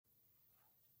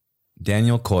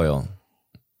Daniel Coyle.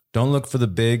 Don't look for the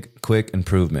big, quick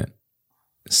improvement.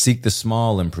 Seek the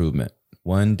small improvement,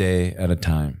 one day at a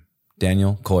time.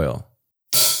 Daniel Coyle.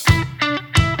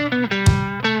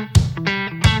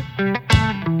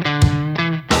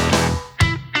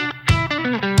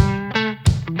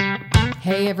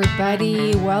 Hey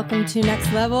everybody, welcome to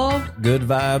Next Level. Good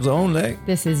vibes only.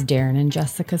 This is Darren and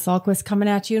Jessica Sahlquist coming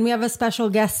at you, and we have a special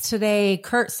guest today,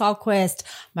 Kurt Sahlquist,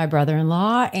 my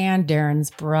brother-in-law and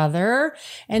Darren's brother.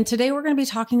 And today we're going to be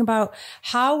talking about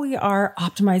how we are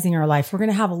optimizing our life. We're going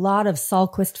to have a lot of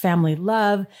Sahlquist family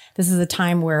love. This is a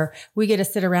time where we get to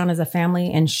sit around as a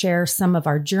family and share some of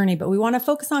our journey, but we want to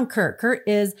focus on Kurt. Kurt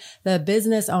is the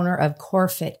business owner of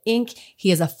CoreFit Inc.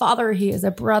 He is a father, he is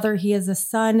a brother, he is a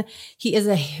son, he is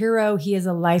a hero. He is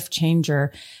a life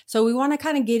changer. So we want to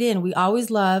kind of get in. We always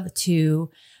love to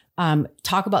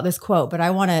talk about this quote, but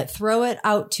I want to throw it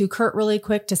out to Kurt really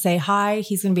quick to say hi.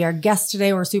 He's going to be our guest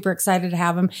today. We're super excited to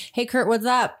have him. Hey, Kurt, what's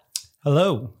up?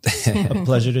 Hello. A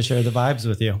pleasure to share the vibes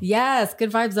with you. Yes. Good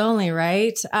vibes only,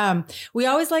 right? We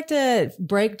always like to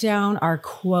break down our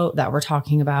quote that we're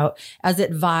talking about as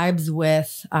it vibes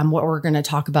with what we're going to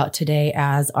talk about today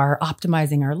as our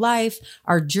optimizing our life,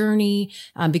 our journey,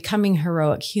 becoming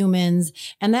heroic humans,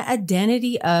 and that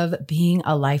identity of being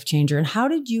a life changer. And how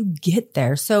did you get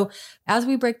there? So as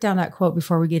we break down that quote,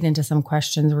 before we get into some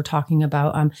questions, we're talking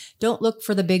about don't look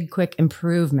for the big, quick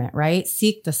improvement, right?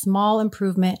 Seek the small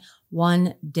improvement,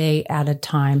 one day at a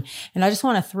time. And I just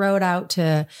want to throw it out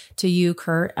to you,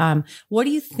 Kurt. What do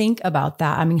you think about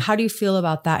that? I mean, how do you feel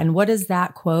about that? And what does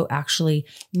that quote actually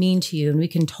mean to you? And we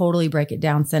can totally break it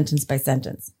down sentence by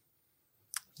sentence.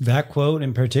 That quote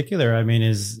in particular, I mean,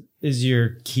 is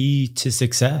your key to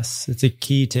success. It's a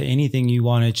key to anything you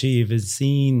want to achieve, is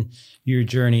seeing your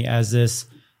journey as this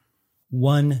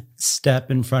one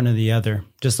step in front of the other.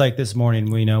 Just like this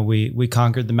morning, we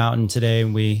conquered the mountain today,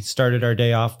 and we started our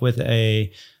day off with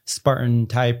a Spartan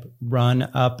type run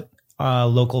up a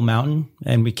local mountain,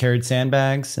 and we carried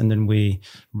sandbags, and then we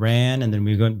ran, and then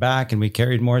we went back and we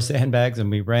carried more sandbags, and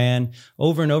we ran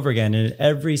over and over again. And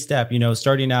every step,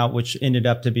 starting out, which ended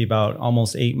up to be about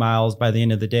almost 8 miles by the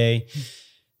end of the day,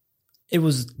 it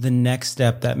was the next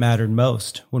step that mattered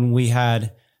most. When we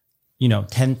had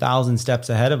 10,000 steps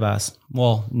ahead of us.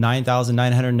 Well,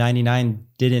 9,999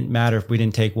 didn't matter if we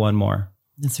didn't take one more.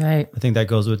 That's right. I think that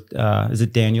goes with, is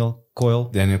it Daniel Coyle?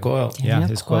 Daniel Coyle. Yeah,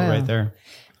 his quote right there.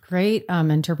 Great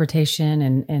interpretation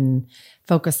and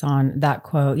focus on that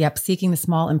quote. Yep. Seeking the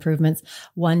small improvements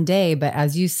one day, but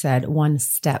as you said, one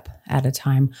step at a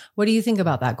time. What do you think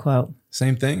about that quote?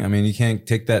 Same thing. I mean, you can't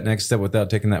take that next step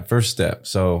without taking that first step.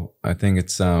 So I think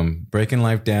it's breaking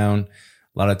life down.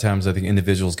 A lot of times I think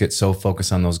individuals get so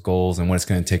focused on those goals and what it's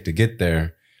going to take to get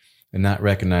there and not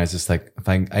recognize it's like, if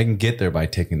I can get there by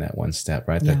taking that one step,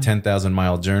 right? Yeah. That 10,000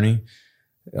 mile journey,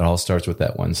 it all starts with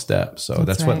that one step. So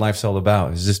that's right. what life's all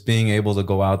about, is just being able to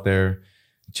go out there,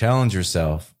 challenge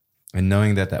yourself, and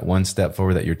knowing that that one step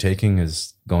forward that you're taking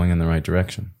is going in the right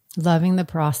direction. Loving the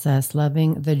process,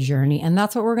 loving the journey. And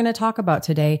that's what we're going to talk about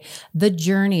today, the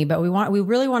journey. But we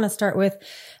really want to start with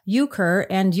you, Kurt,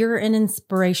 and you're an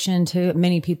inspiration to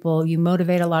many people. You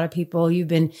motivate a lot of people. You've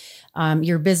been,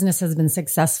 your business has been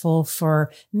successful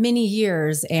for many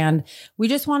years. And we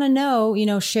just want to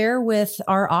know, share with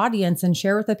our audience and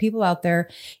share with the people out there,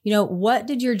 what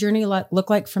did your journey look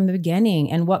like from the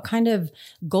beginning, and what kind of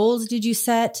goals did you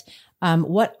set?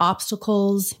 What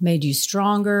obstacles made you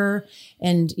stronger?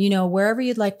 And, wherever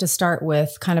you'd like to start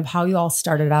with, kind of how you all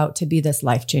started out to be this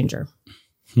life changer.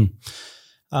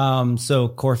 So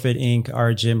CoreFit Inc.,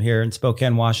 our gym here in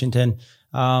Spokane, Washington,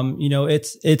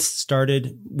 it's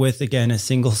started with, again, a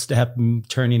single step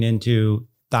turning into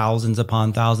thousands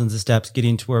upon thousands of steps,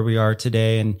 getting to where we are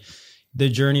today. And the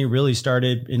journey really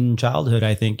started in childhood.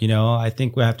 I think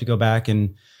we have to go back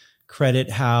and credit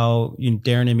how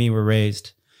Darren and me were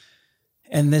raised.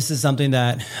 And this is something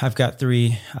that I've got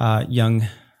three young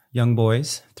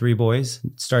boys,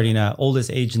 starting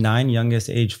oldest age 9, youngest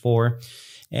age 4,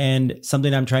 and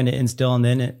something I'm trying to instill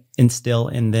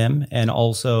in them, and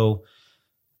also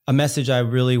a message I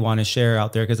really want to share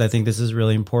out there, because I think this is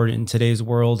really important in today's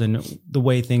world and the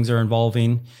way things are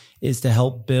evolving, is to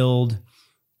help build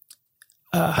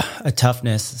a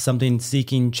toughness, something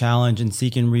seeking challenge and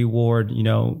seeking reward,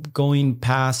 going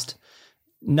past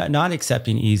not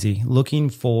accepting easy, looking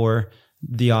for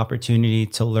the opportunity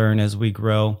to learn as we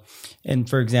grow. And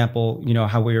for example,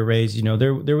 how we were raised,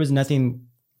 there was nothing,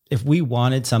 if we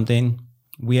wanted something,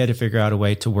 we had to figure out a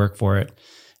way to work for it.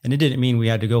 And it didn't mean we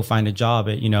had to go find a job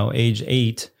at, age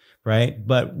 8, right?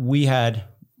 But we had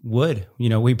wood.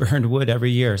 We burned wood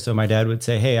every year. So my dad would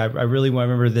say, hey, I really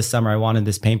remember this summer, I wanted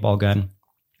this paintball gun.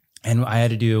 And I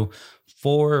had to do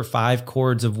 4 or 5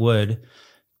 cords of wood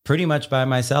pretty much by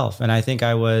myself. And I think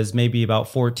I was maybe about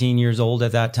 14 years old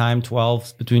at that time,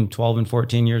 between 12 and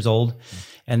 14 years old.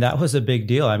 And that was a big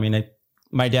deal. I mean,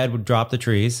 my dad would drop the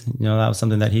trees. That was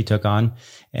something that he took on.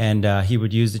 And he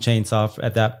would use the chainsaw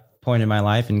at that point in my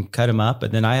life and cut them up.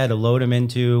 But then I had to load them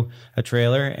into a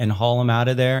trailer and haul them out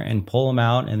of there and pull them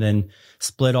out and then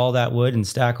split all that wood and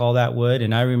stack all that wood.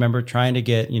 And I remember trying to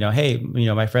get, hey,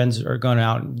 my friends are going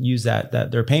out and use that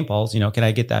their paintballs, can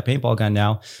I get that paintball gun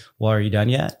now? Well, are you done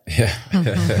yet? Yeah.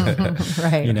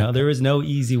 Right. There was no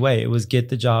easy way. It was get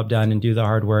the job done and do the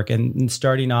hard work, and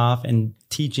starting off and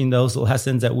teaching those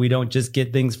lessons that we don't just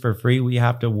get things for free. We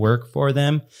have to work for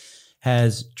them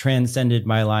has transcended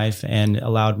my life and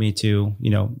allowed me to,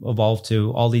 evolve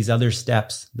to all these other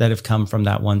steps that have come from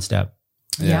that one step.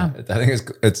 Yeah. I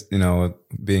think it's,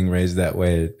 being raised that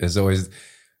way is always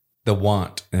the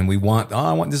want, and we want,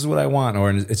 this is what I want,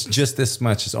 or it's just this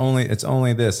much. It's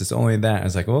only this, it's only that. And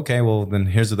it's like, okay, well then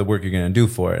here's the work you're going to do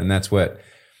for it. And that's what, and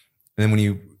then when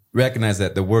you recognize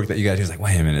that the work that you got to do is like,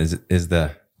 wait a minute, is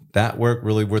that work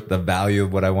really worth the value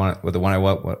of what I want,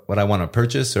 what I want to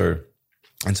purchase?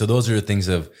 And so those are the things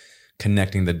of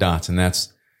connecting the dots. And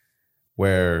that's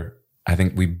where I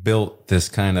think we built this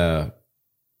kind of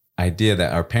idea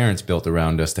that our parents built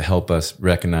around us to help us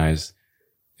recognize,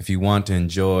 if you want to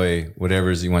enjoy whatever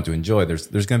it is you want to enjoy, there's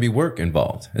going to be work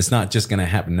involved. It's not just going to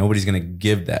happen. Nobody's going to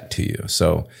give that to you.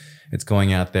 So it's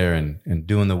going out there and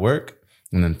doing the work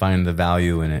and then finding the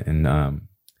value in it and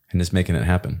just making it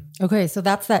happen. Okay. So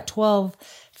that's that 12,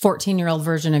 14-year-old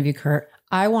version of you, Kurt.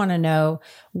 I want to know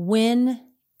when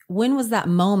was that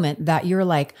moment that you're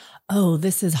like, oh,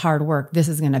 this is hard work. This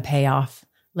is going to pay off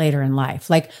later in life?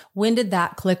 Like, when did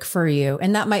that click for you?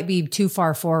 And that might be too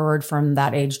far forward from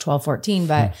that age, 12, 14.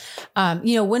 But,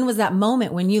 when was that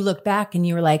moment when you look back and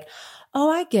you were like, oh,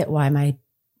 I get why my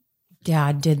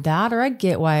dad did that, or I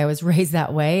get why I was raised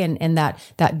that way. And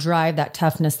that drive, that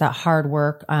toughness, that hard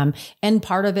work. And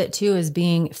part of it too is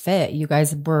being fit. You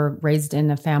guys were raised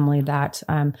in a family that,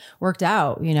 worked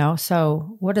out,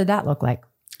 so what did that look like?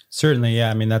 Certainly. Yeah.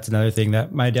 I mean, that's another thing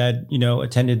that my dad,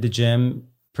 attended the gym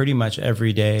pretty much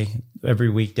every day, every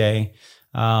weekday.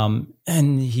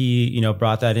 And he,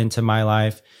 brought that into my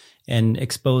life and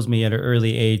exposed me at an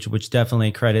early age, which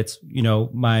definitely credits,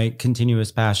 my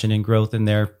continuous passion and growth in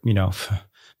there,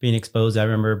 being exposed. I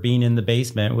remember being in the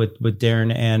basement with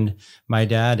Darren and my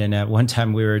dad. And at one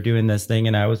time we were doing this thing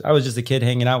and I was just a kid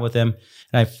hanging out with him,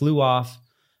 and I flew off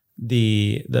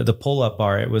the pull-up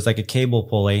bar. It was like a cable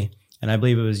pulley. And I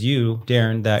believe it was you,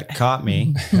 Darren, that caught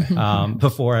me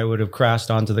before I would have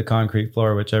crashed onto the concrete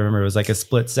floor, which I remember was like a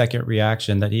split-second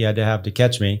reaction that he had to have to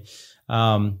catch me.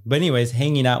 But anyways,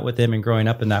 hanging out with him and growing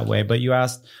up in that way. But you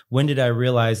asked, when did I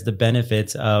realize the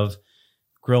benefits of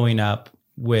growing up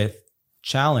with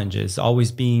challenges,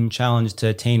 always being challenged to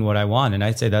attain what I want? And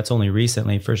I'd say that's only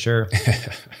recently, for sure.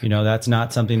 That's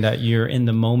not something that you're in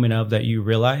the moment of that you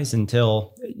realize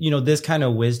until, this kind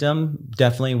of wisdom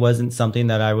definitely wasn't something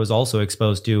that I was also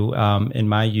exposed to in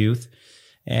my youth.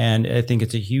 And I think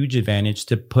it's a huge advantage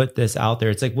to put this out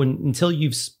there. It's like until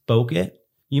you've spoke it,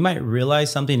 you might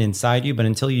realize something inside you, but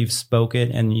until you've spoke it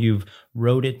and you've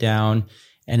wrote it down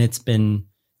and it's been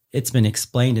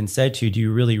explained and said to you, do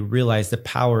you really realize the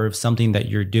power of something that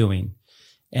you're doing?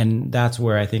 And that's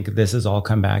where I think this has all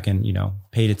come back and,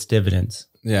 paid its dividends.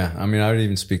 Yeah. I mean, I would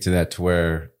even speak to that to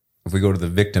where if we go to the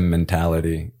victim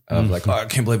mentality of like, oh, I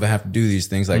can't believe I have to do these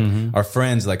things. Like our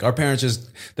friends, like their parents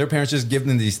just give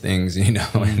them these things, and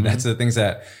that's the things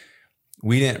that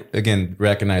we didn't, again,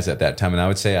 recognize at that time. And I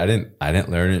would say I didn't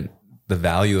learn the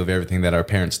value of everything that our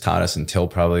parents taught us until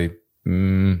probably,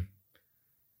 in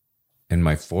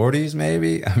my 40s,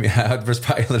 maybe. I mean, there's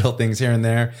probably little things here and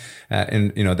there,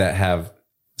 and that have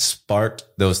sparked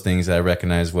those things that I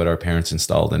recognize what our parents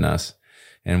installed in us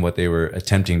and what they were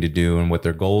attempting to do and what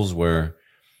their goals were.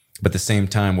 But at the same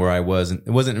time, where I was, it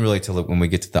wasn't really till when we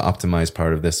get to the optimized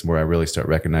part of this where I really start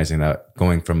recognizing that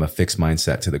going from a fixed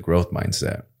mindset to the growth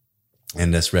mindset,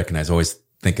 and just recognize always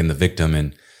thinking the victim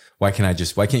and why can't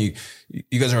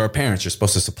you guys are our parents. You're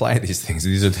supposed to supply these things.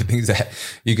 These are the things that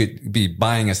you could be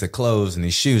buying us, the clothes and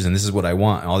these shoes. And this is what I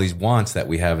want. All these wants that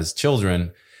we have as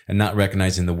children, and not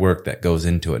recognizing the work that goes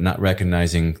into it, not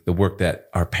recognizing the work that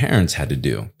our parents had to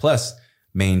do, plus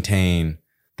maintain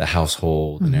the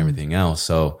household and everything else.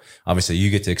 So obviously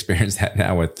you get to experience that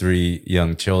now with 3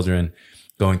 young children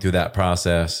going through that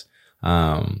process.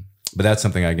 But that's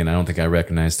something, again, I don't think I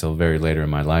recognized till very later in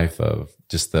my life of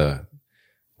just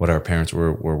what our parents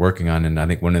were working on. And I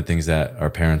think one of the things that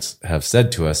our parents have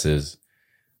said to us is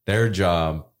their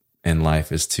job in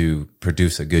life is to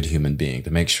produce a good human being,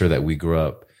 to make sure that we grow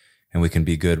up and we can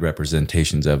be good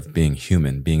representations of being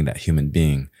human, being that human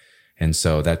being. And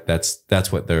so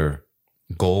that's what their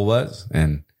goal was.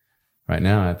 And right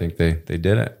now, I think they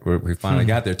did it. We finally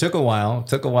got there. It took a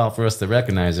while for us to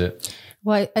recognize it.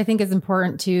 Well, I think it's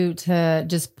important to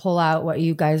just pull out what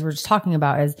you guys were just talking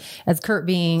about as Kurt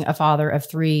being a father of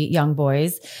 3 young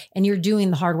boys, and you're doing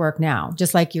the hard work now,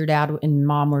 just like your dad and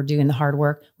mom were doing the hard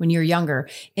work when you're younger.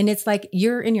 And it's like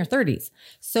you're in your 30s.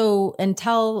 So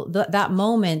until that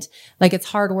moment, like it's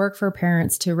hard work for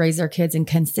parents to raise their kids and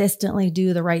consistently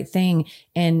do the right thing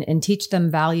and teach them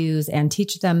values and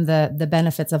teach them the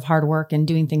benefits of hard work and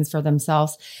doing things for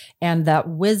themselves, and that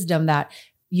wisdom that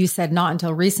you said not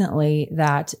until recently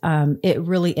that it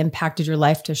really impacted your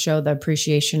life to show the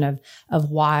appreciation of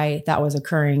why that was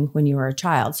occurring when you were a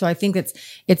child. So I think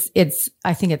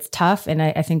I think it's tough, and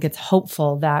I think it's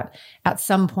hopeful that at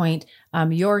some point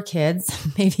your kids,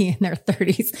 maybe in their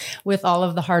 30s, with all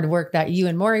of the hard work that you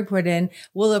and Maury put in,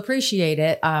 will appreciate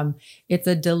it. It's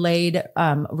a delayed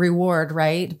reward,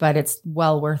 right? But it's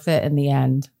well worth it in the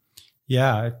end.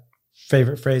 Yeah.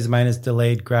 Favorite phrase of mine is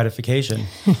delayed gratification.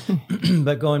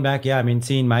 But going back, yeah, I mean,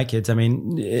 seeing my kids, I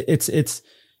mean, it's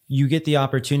you get the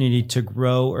opportunity to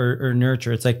grow or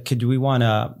nurture. It's like, do we want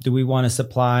to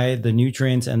supply the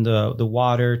nutrients and the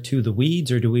water to the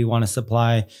weeds, or do we want to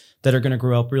supply that are going to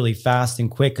grow up really fast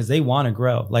and quick because they want to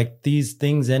grow? Like these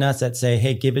things in us that say,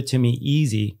 hey, give it to me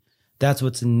easy. That's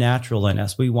what's natural in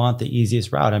us. We want the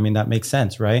easiest route. I mean, that makes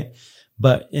sense, right?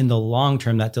 But in the long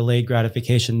term, that delayed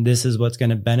gratification, this is what's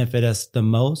going to benefit us the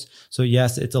most. So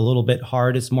yes, it's a little bit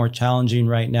hard. It's more challenging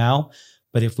right now.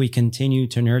 But if we continue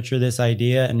to nurture this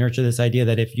idea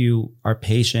that if you are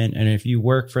patient and if you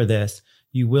work for this,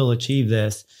 you will achieve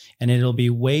this, and it'll be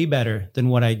way better than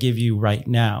what I give you right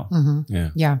now. Mm-hmm.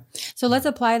 Yeah. So let's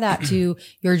apply that to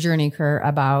your journey, Kurt,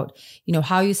 about,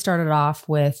 how you started off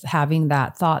with having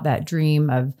that thought, that dream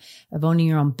of owning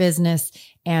your own business.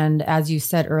 And as you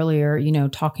said earlier,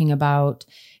 talking about,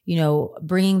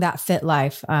 bringing that fit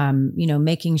life,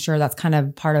 making sure that's kind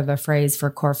of part of a phrase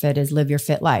for CoreFit is live your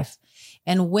fit life.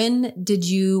 And when did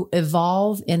you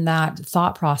evolve in that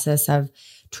thought process of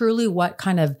truly what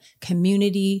kind of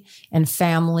community and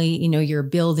family, you're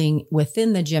building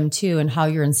within the gym too, and how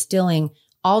you're instilling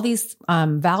all these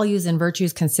values and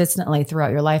virtues consistently throughout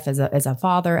your life as a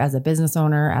father, as a business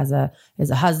owner, as a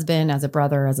husband, as a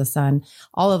brother, as a son,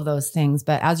 all of those things.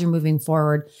 But as you're moving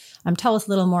forward, tell us a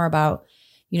little more about,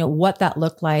 what that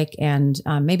looked like, and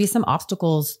maybe some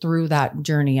obstacles through that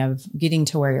journey of getting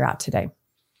to where you're at today.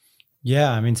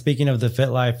 Yeah. I mean, speaking of the fit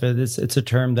life, it's a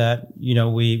term that,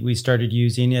 we started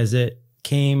using as it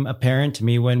came apparent to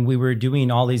me when we were doing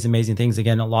all these amazing things.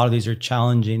 Again, a lot of these are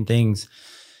challenging things,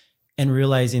 and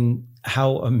realizing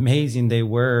how amazing they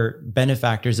were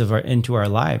benefactors into our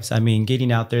lives. I mean,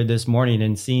 getting out there this morning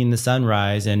and seeing the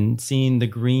sunrise and seeing the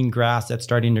green grass that's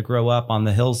starting to grow up on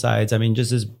the hillsides. I mean,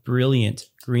 just this brilliant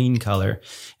green color,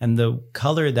 and the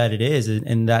color that it is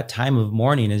in that time of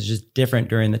morning is just different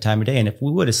during the time of day. And if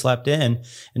we would have slept in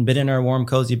and been in our warm,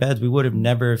 cozy beds, we would have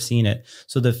never have seen it.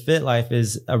 So the fit life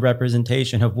is a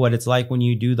representation of what it's like when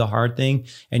you do the hard thing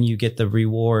and you get the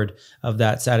reward of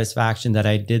that satisfaction that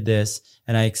I did this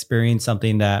and I experienced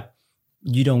something that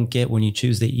you don't get when you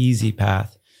choose the easy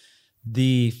path.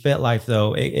 The fit life,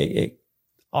 though,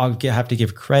 I'll have to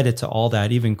give credit to all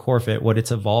that, even CoreFit, what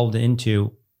it's evolved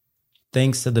into,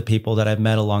 thanks to the people that I've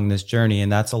met along this journey. And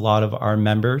that's a lot of our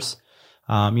members.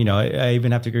 I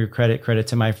even have to give credit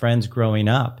to my friends growing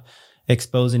up,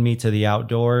 exposing me to the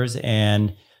outdoors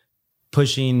and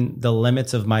pushing the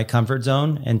limits of my comfort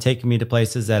zone and taking me to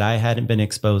places that I hadn't been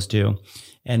exposed to,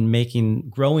 and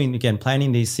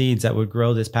planting these seeds that would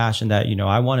grow this passion that,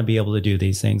 I want to be able to do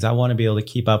these things. I want to be able to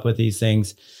keep up with these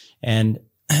things. And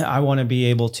I want to be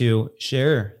able to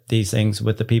share these things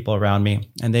with the people around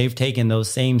me. And they've taken those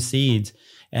same seeds,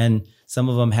 and some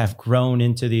of them have grown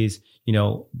into these,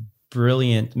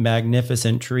 brilliant,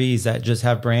 magnificent trees that just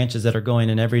have branches that are going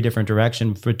in every different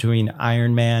direction, between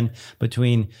Ironman,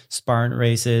 between Spartan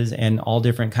races, and all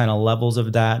different kind of levels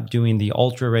of that, doing the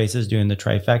ultra races, doing the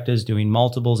trifectas, doing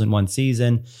multiples in one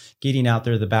season, getting out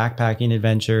there, the backpacking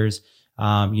adventures,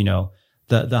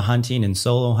 the hunting and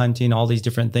solo hunting, all these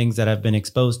different things that I've been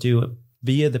exposed to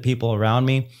via the people around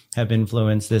me have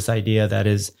influenced this idea that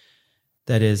is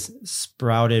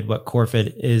sprouted what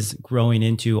CoreFit is growing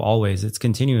into always. It's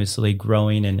continuously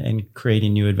growing and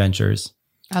creating new adventures.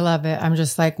 I love it. I'm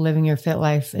just like, living your fit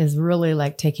life is really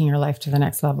like taking your life to the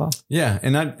next level. Yeah.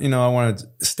 And I want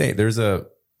to state there's a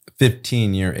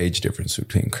 15-year age difference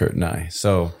between Kurt and I.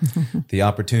 So the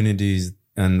opportunities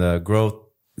and the growth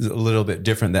is a little bit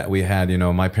different that we had. You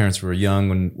know, my parents were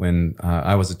young when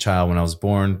I was a child, when I was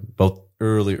born, both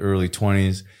early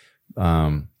 20s.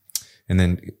 And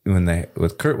then when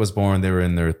Kurt was born, they were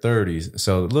in their 30s.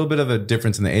 So a little bit of a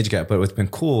difference in the age gap. But what's been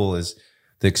cool is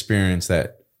the experience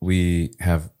that we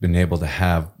have been able to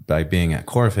have by being at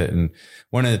CoreFit. And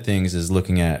one of the things is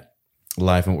looking at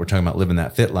life, and what we're talking about living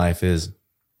that fit life, is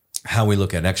how we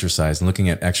look at exercise and looking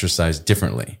at exercise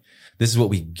differently. This is what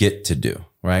we get to do,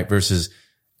 right? Versus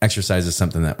exercise is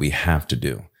something that we have to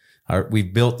do. We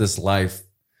built this life,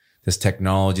 this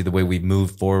technology, the way we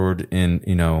move forward in,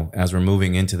 you know, as we're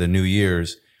moving into the new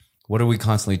years, what are we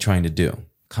constantly trying to do?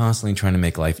 Constantly trying to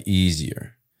make life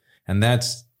easier. And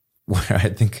that's where I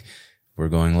think we're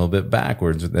going a little bit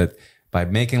backwards, that by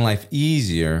making life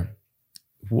easier,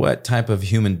 what type of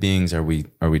human beings are we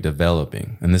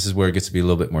developing? And this is where it gets to be a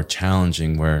little bit more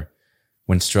challenging, where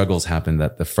when struggles happen,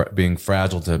 that being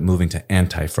fragile to moving to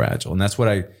anti-fragile. And that's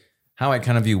how I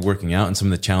kind of view working out and some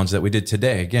of the challenges that we did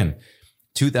today. Again,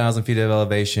 2,000 feet of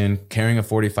elevation, carrying a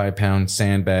 45-pound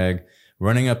sandbag,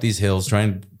 running up these hills,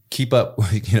 trying to keep up,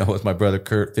 you know, with my brother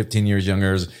Kurt, 15 years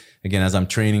younger. Again, as I'm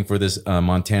training for this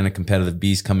Montana competitive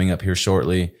beast coming up here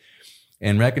shortly,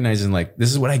 and recognizing like,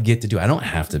 this is what I get to do. I don't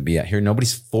have to be out here.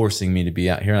 Nobody's forcing me to be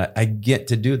out here. I get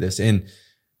to do this. And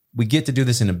we get to do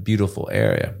this in a beautiful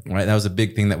area, right? That was a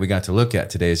big thing that we got to look at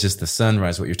today, is just the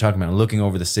sunrise, what you're talking about, looking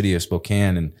over the city of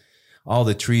Spokane and all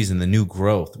the trees and the new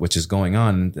growth, which is going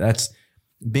on. And that's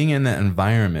being in that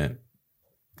environment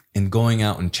and going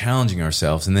out and challenging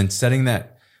ourselves, and then setting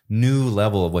that new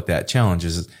level of what that challenge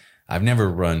is. I've never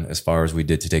run as far as we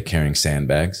did today carrying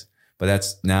sandbags, but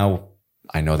that's now,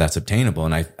 I know that's obtainable.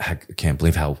 And I can't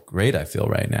believe how great I feel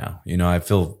right now. You know, I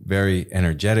feel very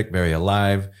energetic, very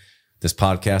alive. This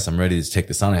podcast, I'm ready to take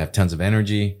this on. I have tons of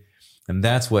energy. And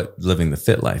that's what living the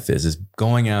fit life is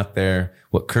going out there,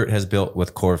 what Kurt has built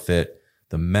with CoreFit,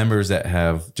 the members that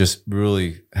have just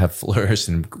really have flourished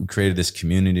and created this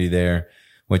community there,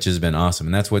 which has been awesome.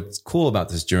 And that's what's cool about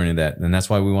this journey, and that's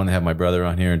why we want to have my brother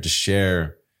on here and to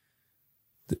share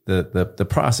the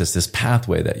process, this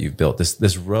pathway that you've built,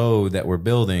 this road that we're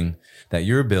building, that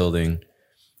you're building,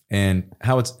 and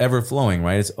how it's ever flowing,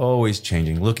 right? It's always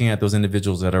changing, looking at those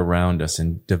individuals that are around us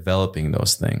and developing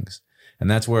those things.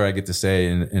 And that's where I get to say,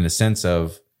 in a sense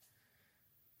of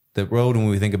the road, when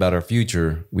we think about our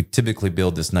future, we typically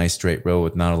build this nice straight road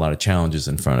with not a lot of challenges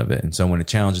in front of it. And so when a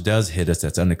challenge does hit us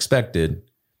that's unexpected,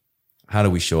 how do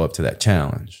we show up to that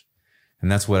challenge?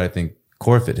 And that's what I think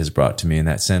CoreFit has brought to me, in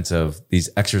that sense of these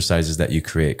exercises that you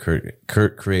create.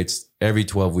 Kurt creates every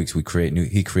 12 weeks,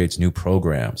 he creates new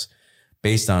programs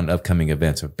based on upcoming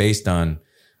events or based on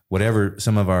whatever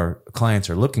some of our clients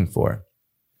are looking for.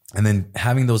 And then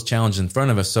having those challenges in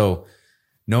front of us. So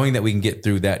knowing that we can get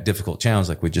through that difficult challenge,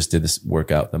 like we just did this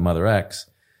workout, the Mother X,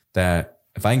 that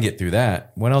if I can get through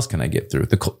that, what else can I get through?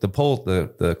 The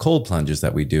cold plunges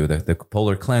that we do, the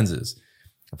polar cleanses.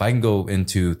 If I can go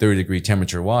into 30-degree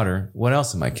temperature water, what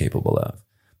else am I capable of?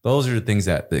 Those are the things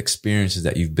that the experiences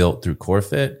that you've built through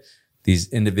CoreFit, these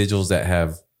individuals that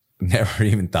have never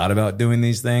even thought about doing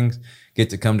these things, get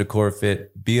to come to CoreFit,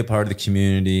 be a part of the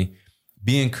community,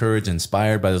 be encouraged,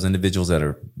 inspired by those individuals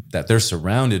that they're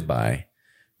surrounded by,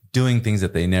 doing things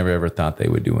that they never ever thought they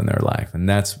would do in their life. And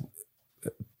that's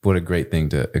what a great thing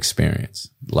to experience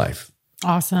life.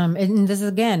 Awesome. And this is,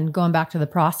 again, going back to the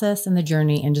process and the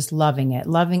journey and just loving it,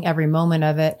 loving every moment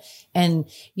of it. And,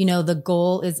 you know, the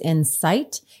goal is in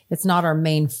sight. It's not our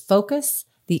main focus,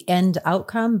 the end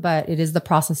outcome, but it is the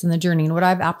process and the journey. And what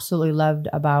I've absolutely loved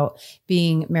about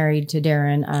being married to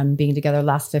Darren, being together the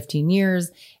last 15 years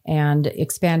and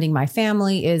expanding my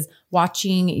family, is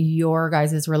watching your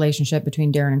guys' relationship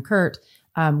between Darren and Kurt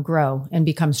grow and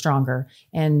become stronger.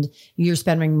 And you're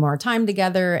spending more time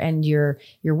together, and you're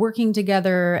working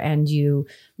together, and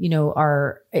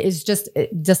it's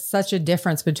just such a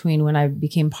difference between when I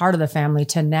became part of the family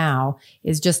to now,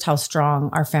 is just how strong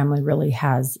our family really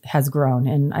has grown.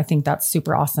 And I think that's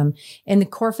super awesome. And the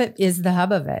CoreFit is the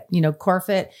hub of it. You know,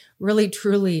 CoreFit really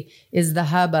truly is the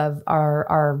hub of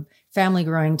our family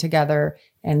growing together,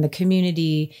 and the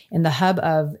community, and the hub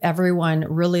of everyone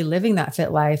really living that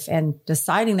fit life and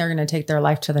deciding they're going to take their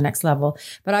life to the next level.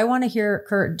 But I want to hear,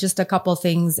 Kurt, just a couple of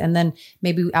things. And then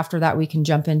maybe after that, we can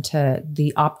jump into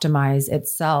the Optimize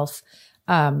itself.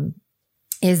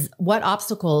 Is what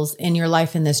obstacles in your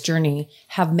life in this journey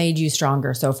have made you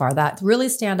stronger so far, that really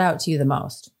stand out to you the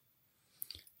most?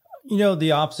 You know,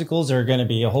 the obstacles are going to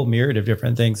be a whole myriad of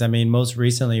different things. I mean, most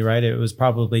recently, right, it was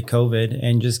probably COVID,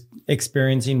 and just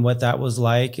experiencing what that was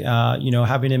like,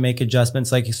 having to make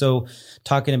adjustments. Like, so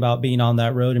talking about being on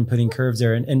that road and putting curves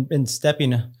there and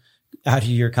stepping out of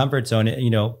your comfort zone,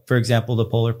 for example, the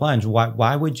polar plunge.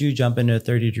 Why would you jump into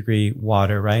 30-degree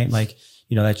water, right? Like,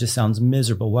 that just sounds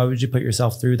miserable. Why would you put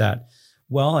yourself through that?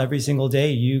 Well, every single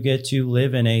day you get to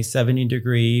live in a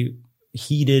 70-degree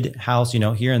heated house.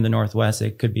 Here in the Northwest,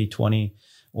 it could be 20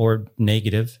 or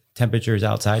negative temperatures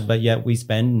outside, but yet we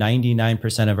spend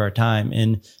 99% of our time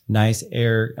in nice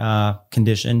air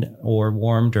conditioned or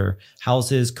warmed or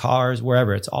houses, cars,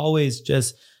 wherever. It's always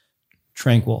just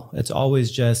tranquil. It's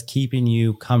always just keeping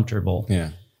you comfortable. Yeah.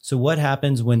 So what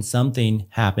happens when something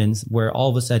happens where all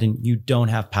of a sudden you don't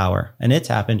have power? And it's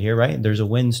happened here, right? There's a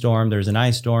windstorm, there's an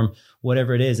ice storm,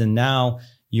 whatever it is. And now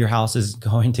your house is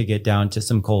going to get down to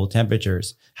some cold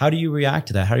temperatures. How do you react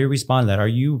to that? How do you respond to that? Are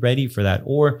you ready for that?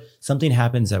 Or something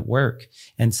happens at work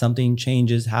and something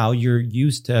changes how you're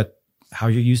used to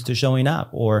showing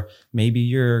up. Or maybe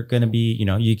you're going to be,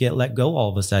 you get let go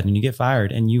all of a sudden, you get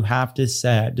fired, and you have to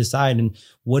decide, and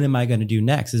what am I going to do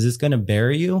next? Is this going to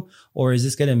bury you, or is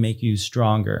this going to make you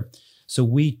stronger? So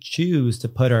we choose to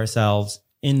put ourselves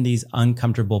in these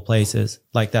uncomfortable places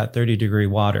like that 30-degree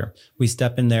water. We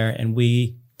step in there and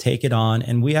we take it on,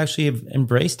 and we actually have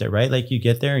embraced it, right? Like, you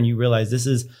get there and you realize this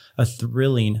is a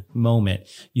thrilling moment.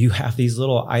 You have these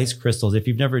little ice crystals. If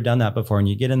you've never done that before, and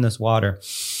you get in this water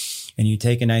and you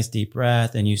take a nice deep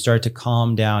breath and you start to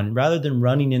calm down, rather than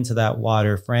running into that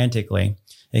water frantically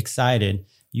excited,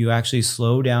 you actually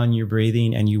slow down your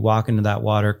breathing and you walk into that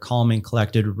water calm and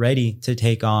collected, ready to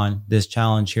take on this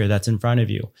challenge here that's in front of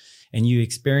you. And you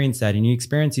experience that, and you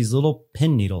experience these little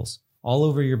pin needles all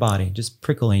over your body, just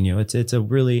prickling you. It's a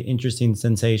really interesting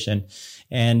sensation.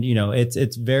 And,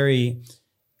 it's very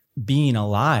being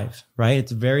alive, right?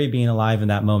 It's very being alive in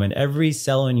that moment. Every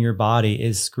cell in your body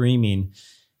is screaming,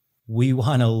 we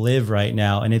want to live right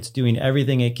now. And it's doing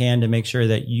everything it can to make sure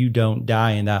that you don't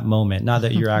die in that moment. Not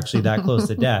that you're actually that close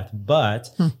to death,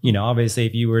 but, obviously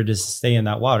if you were to stay in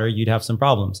that water, you'd have some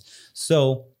problems.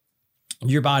 So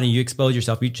your body, you expose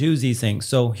yourself, you choose these things.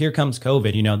 So here comes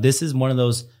COVID. This is one of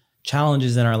those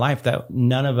challenges in our life that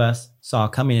none of us saw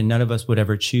coming, and none of us would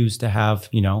ever choose to have,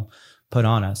 put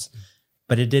on us.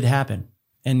 But it did happen.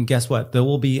 And guess what? There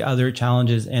will be other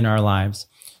challenges in our lives.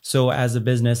 So as a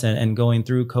business and going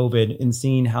through COVID and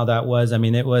seeing how that was,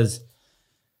 it was,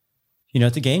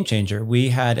 it's a game changer. We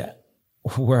had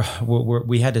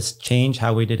to change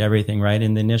how we did everything, right?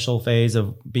 In the initial phase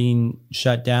of being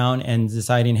shut down and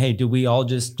deciding, hey, do we all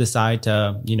just decide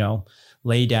to,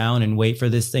 lay down and wait for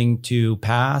this thing to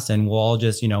pass? And we'll all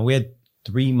just, we had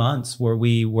 3 months where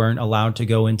we weren't allowed to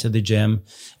go into the gym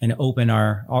and open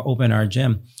our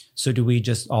gym. So do we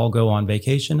just all go on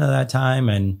vacation at that time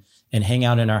and hang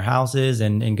out in our houses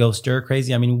and go stir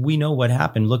crazy? We know what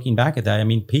happened looking back at that.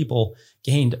 People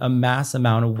gained a mass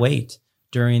amount of weight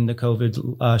during the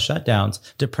COVID shutdowns.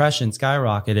 Depression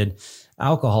skyrocketed,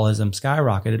 alcoholism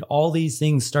skyrocketed. All these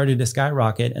things started to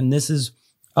skyrocket. And this is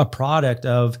a product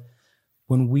of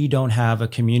when we don't have a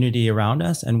community around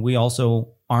us, and we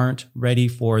also aren't ready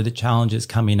for the challenges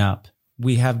coming up.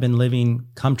 We have been living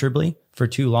comfortably for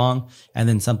too long, and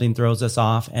then something throws us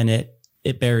off and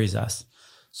it buries us.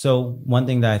 So one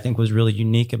thing that I think was really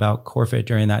unique about CoreFit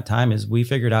during that time is we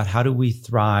figured out, how do we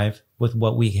thrive with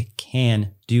what we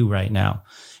can do right now?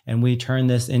 And we turned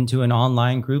this into an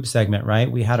online group segment, right?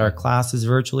 We had our classes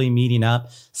virtually, meeting up,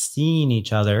 seeing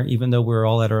each other, even though we were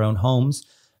all at our own homes,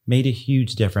 made a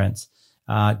huge difference.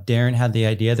 Darren had the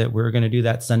idea that we were going to do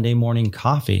that Sunday morning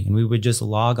coffee, and we would just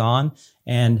log on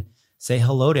and say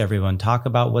hello to everyone, talk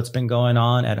about what's been going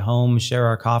on at home, share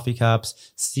our coffee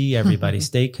cups, see everybody,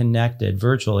 stay connected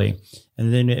virtually.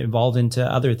 And then it evolved into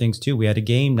other things too. We had a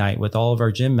game night with all of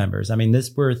our gym members.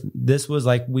 This was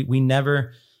like, we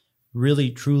never really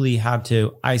truly had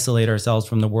to isolate ourselves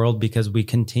from the world, because we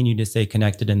continue to stay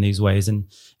connected in these ways. And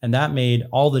that made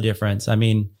all the difference.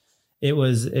 It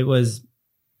was,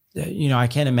 I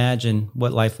can't imagine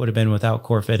what life would have been without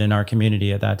CoreFit in our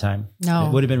community at that time. No,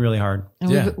 it would have been really hard. And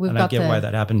we've and I get why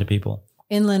that happened to people.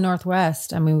 Inland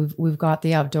Northwest. We've got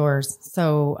the outdoors.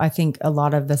 So I think a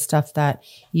lot of the stuff that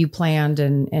you planned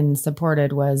and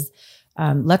supported was,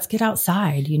 let's get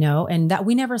outside, and that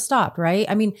we never stopped, right?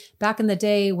 Back in the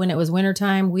day when it was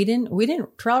wintertime, we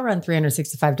didn't trail run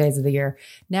 365 days of the year.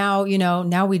 Now,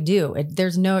 now we do.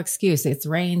 There's no excuse. It's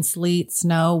rain, sleet,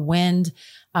 snow, wind.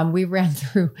 We ran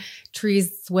through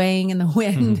trees swaying in the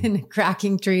wind and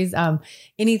cracking trees,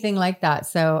 anything like that.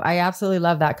 So I absolutely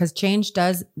love that because change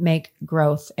does make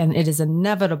growth and it is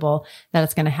inevitable that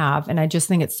it's going to have. And I just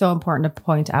think it's so important to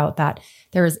point out that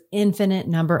there is infinite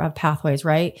number of pathways,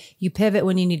 right? You pivot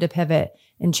when you need to pivot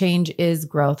and change is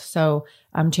growth. So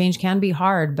change can be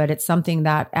hard, but it's something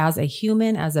that as a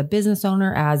human, as a business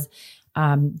owner, as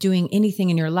doing anything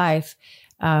in your life,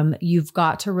 you've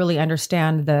got to really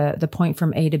understand the point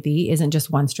from A to B isn't just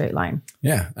one straight line.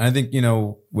 Yeah. I think,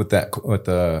 with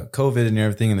the COVID and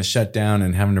everything and the shutdown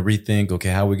and having to rethink, okay,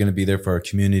 how are we going to be there for our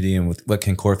community and what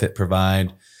can CoreFit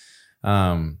provide?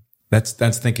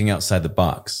 That's thinking outside the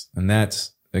box. And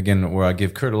that's, again, where I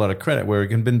give Kurt a lot of credit, where it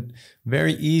can been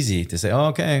very easy to say, oh,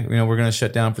 okay, we're going to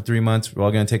shut down for 3 months. We're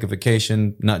all going to take a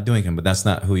vacation, not doing it, but that's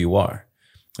not who you are.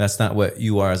 That's not what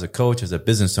you are as a coach, as a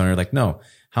business owner. Like, no,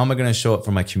 how am I going to show up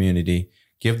for my community,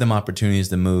 give them opportunities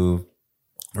to move?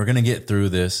 We're going to get through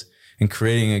this, and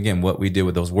creating, again, what we did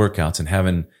with those workouts and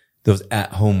having those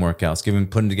at home workouts,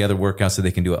 putting together workouts that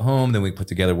they can do at home. Then we put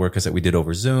together workouts that we did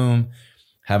over Zoom,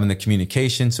 having the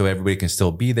communication so everybody can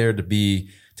still be there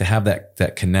to have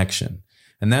that connection.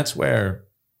 And that's where,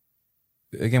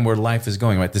 again, where life is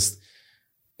going, right? This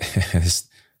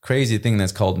crazy thing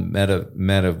that's called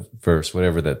metaverse,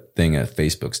 whatever that thing that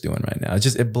Facebook's doing right now.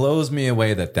 It blows me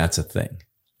away that that's a thing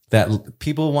that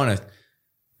people want to,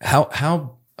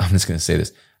 how, I'm just going to say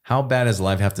this. How bad does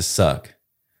life have to suck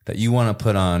that you want to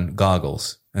put on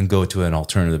goggles and go to an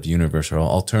alternative universe or an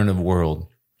alternative world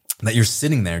that you're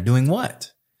sitting there doing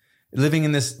what? Living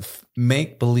in this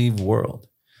make-believe world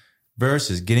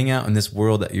versus getting out in this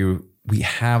world that we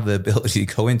have the ability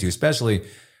to go into, especially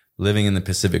living in the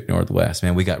Pacific Northwest.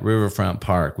 Man, we got Riverfront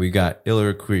Park, we got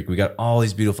Iller Creek, we got all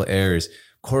these beautiful areas.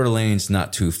 Coeur d'Alene's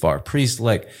not too far. Priest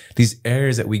Lake, these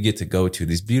areas that we get to go to,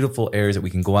 these beautiful areas that we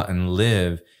can go out and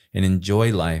live and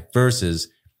enjoy life versus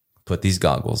put these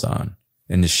goggles on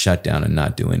and just shut down and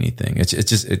not do anything.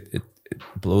 It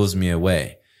blows me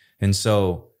away. And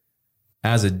so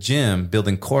as a gym,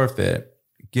 building CoreFit,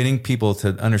 getting people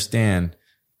to understand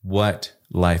what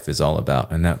life is all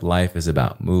about, and that life is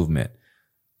about movement.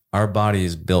 Our body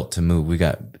is built to move. We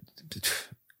got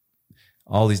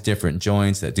all these different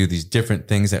joints that do these different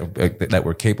things that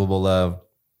we're capable of,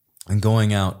 and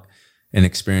going out and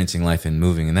experiencing life and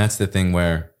moving. And that's the thing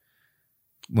where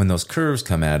when those curves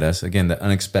come at us, again, the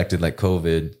unexpected, like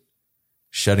COVID,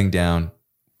 shutting down,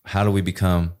 how do we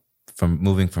become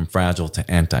moving from fragile to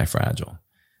anti-fragile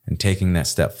and taking that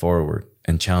step forward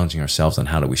and challenging ourselves on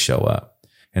how do we show up?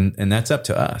 And that's up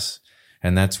to us.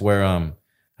 And that's where,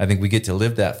 I think we get to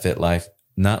live that fit life,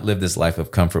 not live this life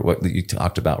of comfort, what you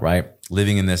talked about, right?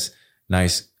 Living in this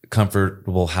nice,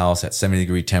 comfortable house at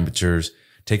 70-degree temperatures,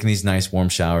 taking these nice warm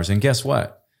showers. And guess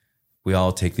what? We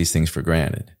all take these things for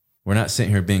granted. We're not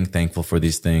sitting here being thankful for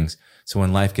these things. So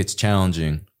when life gets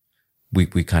challenging, we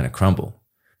kind of crumble.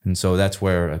 And so that's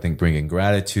where I think bringing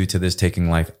gratitude to this, taking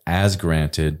life as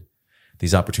granted,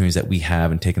 these opportunities that we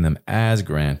have and taking them as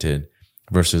granted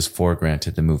versus for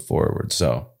granted to move forward.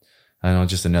 So I know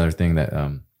just another thing that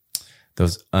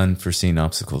those unforeseen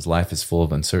obstacles, life is full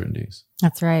of uncertainties.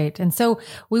 That's right. And so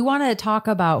we want to talk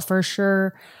about, for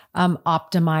sure,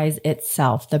 Optimize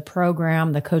itself, the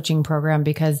program, the coaching program,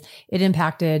 because it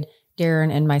impacted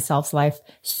Darren and myself's life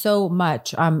so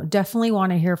much. Definitely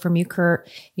want to hear from you, Kurt.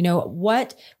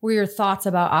 What were your thoughts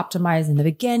about Optimize in the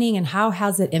beginning, and how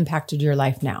has it impacted your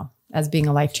life now as being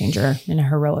a life changer and a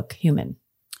heroic human?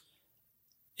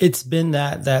 It's been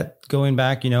that going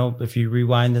back, if you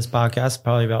rewind this podcast,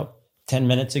 probably about 10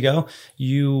 minutes ago,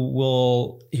 you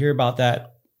will hear about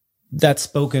that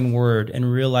spoken word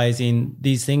and realizing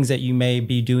these things that you may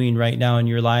be doing right now in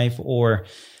your life or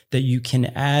that you can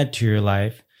add to your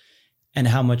life, and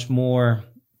how much more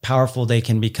powerful they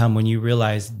can become when you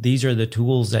realize these are the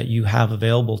tools that you have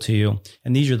available to you.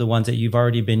 And these are the ones that you've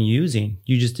already been using.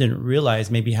 You just didn't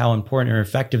realize maybe how important or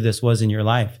effective this was in your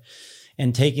life.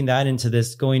 And taking that into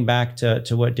this, going back to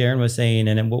what Darren was saying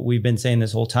and what we've been saying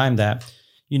this whole time, that,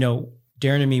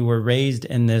 Darren and me were raised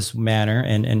in this manner,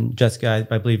 and Jessica,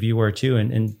 I believe you were too,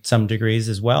 in some degrees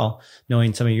as well,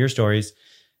 knowing some of your stories.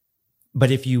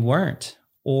 But if you weren't,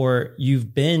 or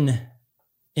you've been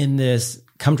in this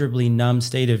comfortably numb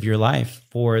state of your life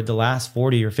for the last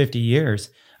 40 or 50 years,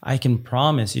 I can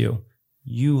promise you,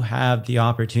 you have the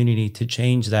opportunity to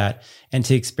change that and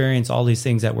to experience all these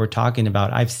things that we're talking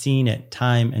about. I've seen it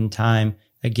time and time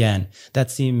again.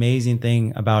 That's the amazing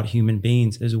thing about human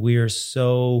beings, is we are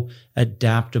so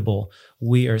adaptable.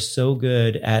 We are so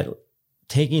good at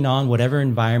taking on whatever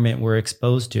environment we're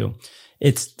exposed to.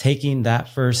 it's taking that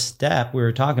first step. We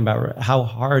were talking about how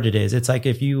hard it is. It's like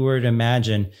if you were to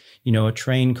imagine, a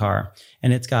train car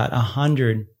and it's got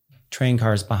 100 train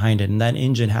cars behind it and that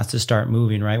engine has to start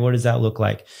moving, right? What does that look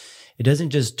like? It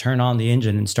doesn't just turn on the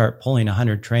engine and start pulling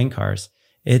 100 train cars.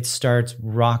 It starts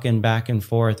rocking back and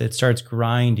forth. It starts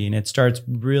grinding. It starts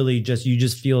really you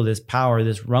just feel this power,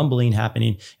 this rumbling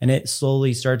happening, and it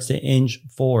slowly starts to inch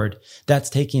forward. That's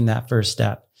taking that first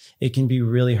step. It can be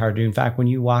really hard to do. In fact, when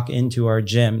you walk into our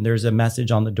gym, there's a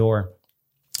message on the door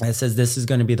that says, this is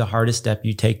going to be the hardest step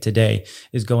you take today,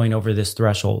 is going over this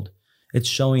threshold. It's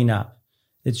showing up.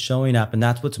 It's showing up. And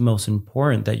that's what's most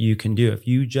important that you can do. If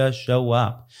you just show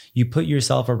up, you put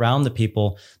yourself around the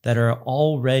people that are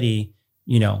already,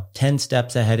 10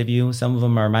 steps ahead of you. Some of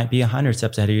them might be 100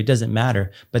 steps ahead of you. It doesn't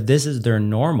matter, but this is their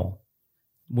normal.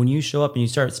 When you show up and you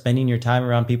start spending your time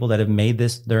around people that have made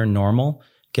this their normal,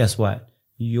 guess what?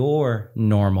 Your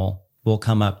normal will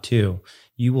come up too.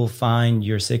 You will find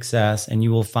your success and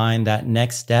you will find that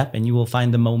next step and you will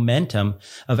find the momentum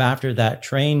of after that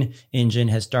train engine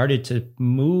has started to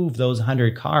move those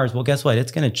 100 cars. Well, guess what?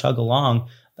 It's going to chug along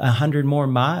 100 more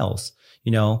miles.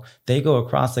 They go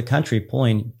across the country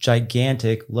pulling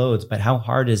gigantic loads, but how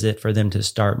hard is it for them to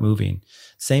start moving?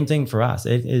 Same thing for us.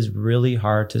 It is really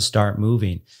hard to start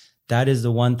moving. That is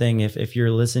the one thing. If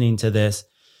you're listening to this,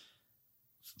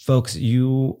 folks,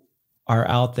 you are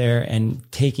out there and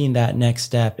taking that next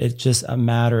step. It's just a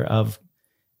matter of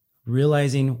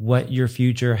realizing what your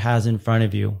future has in front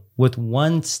of you. With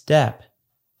one step,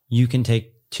 you can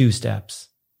take 2 steps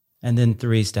and then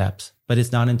 3 steps, but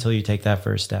it's not until you take that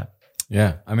first step.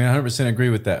 Yeah. I mean, 100% agree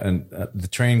with that. And the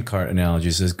train cart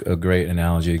analogies is a great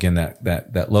analogy. Again,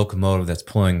 that locomotive that's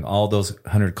pulling all those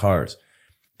 100 cars,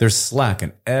 there's slack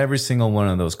in every single one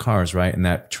of those cars, right? And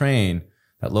that train,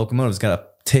 that locomotive's got to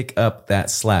take up that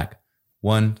slack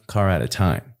one car at a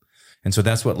time. And so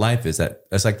that's what life is.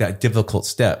 That's like that difficult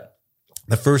step.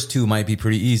 The first 2 might be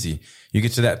pretty easy. You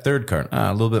get to that 3rd cart,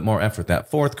 a little bit more effort. That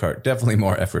 4th cart, definitely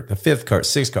more effort. The 5th cart,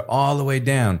 6th cart, all the way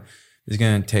down is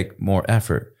going to take more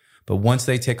effort. But once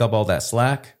they take up all that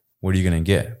slack, what are you going to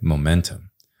get?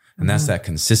 Momentum. And that's that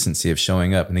consistency of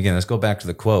showing up. And again, let's go back to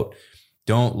the quote.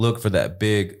 Don't look for that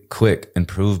big, quick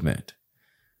improvement.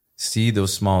 See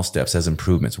those small steps as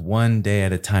improvements, one day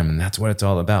at a time. And that's what it's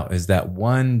all about, is that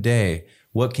one day,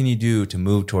 what can you do to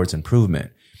move towards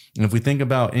improvement? And if we think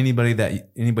about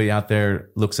anybody out there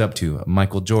looks up to,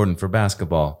 Michael Jordan for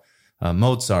basketball,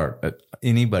 Mozart,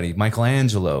 anybody,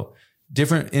 Michelangelo,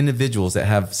 different individuals that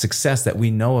have success that we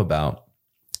know about,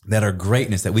 that are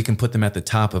greatness, that we can put them at the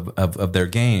top of their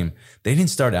game. They didn't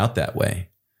start out that way.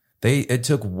 It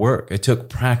took work. It took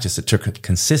practice. It took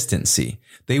consistency.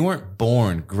 They weren't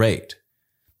born great.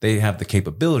 They have the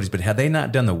capabilities, but had they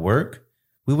not done the work,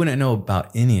 we wouldn't know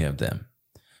about any of them.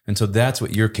 And so that's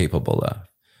what you're capable of.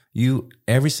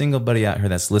 Every single buddy out here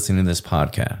that's listening to this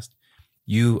podcast,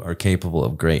 you are capable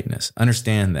of greatness.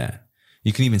 Understand that.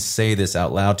 You can even say this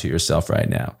out loud to yourself right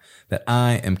now, that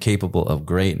I am capable of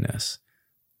greatness.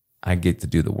 I get to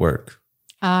do the work.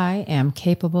 I am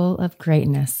capable of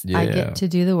greatness. Yeah. I get to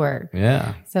do the work.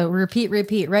 Yeah. So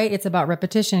repeat, right? It's about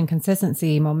repetition,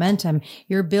 consistency, momentum.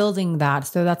 You're building that.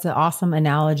 So that's an awesome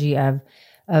analogy of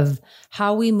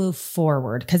how we move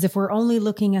forward. Because if we're only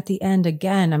looking at the end,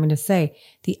 again, I'm going to say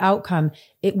the outcome,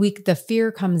 the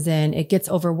fear comes in, it gets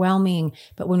overwhelming.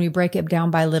 But when we break it down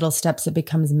by little steps, it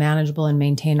becomes manageable and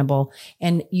maintainable.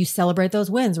 And you celebrate those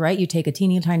wins, right? You take a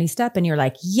teeny tiny step and you're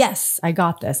like, yes, I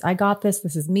got this. I got this.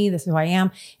 This is me. This is who I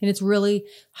am. And it's really,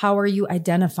 how are you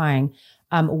identifying?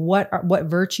 What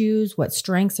virtues, what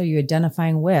strengths are you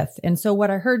identifying with? And so what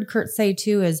I heard Kurt say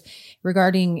too is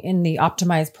regarding in the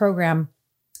Optimize program,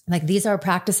 like these are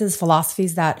practices,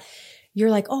 philosophies that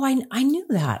you're like, oh, I knew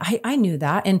that. I knew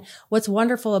that. And what's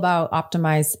wonderful about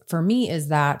Optimize for me is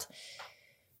that,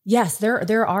 yes,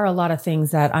 there are a lot of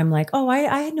things that I'm like, oh,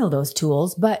 I know those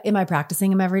tools, but am I practicing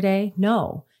them every day?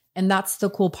 No. And that's the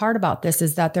cool part about this,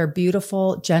 is that they're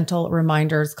beautiful, gentle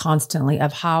reminders constantly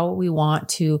of how we want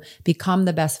to become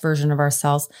the best version of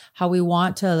ourselves, how we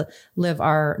want to live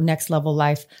our next level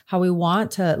life, how we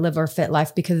want to live our fit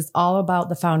life, because it's all about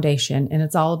the foundation and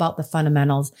it's all about the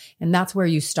fundamentals. And that's where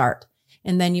you start.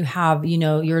 And then you have,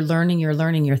 you're learning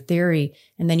your theory,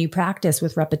 and then you practice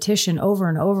with repetition over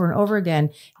and over and over again.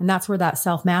 And that's where that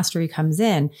self-mastery comes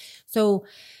in. So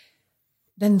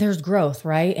then there's growth,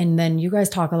 right? And then you guys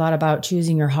talk a lot about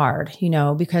choosing your hard,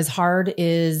 because hard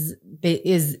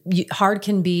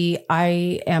can be,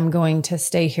 I am going to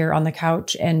stay here on the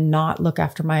couch and not look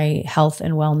after my health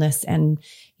and wellness and,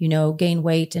 gain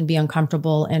weight and be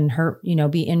uncomfortable and hurt,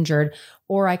 be injured.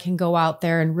 or I can go out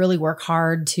there and really work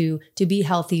hard to be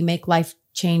healthy, make life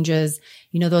changes,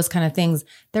 those kind of things.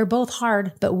 They're both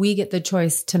hard, but we get the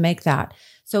choice to make that.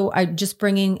 So I just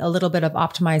bringing a little bit of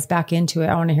Optimize back into it.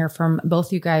 I want to hear from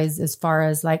both you guys as far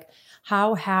as like,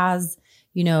 how has,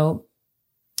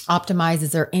 Optimize,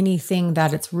 is there anything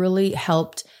that it's really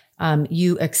helped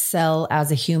you excel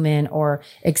as a human or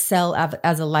excel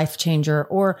as a life changer,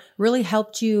 or really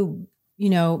helped you,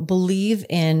 believe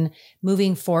in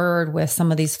moving forward with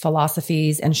some of these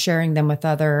philosophies and sharing them with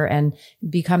other and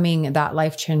becoming that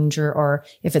life changer, or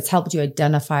if it's helped you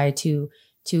identify to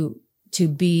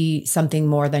be something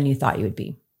more than you thought you would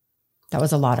be? That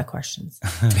was a lot of questions.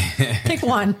 Pick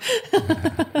one.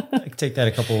 I could take that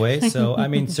a couple of ways. So, I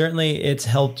mean, certainly it's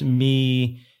helped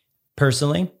me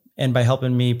personally. And by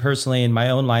helping me personally in my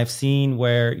own life, seeing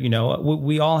where,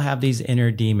 we all have these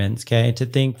inner demons, okay? To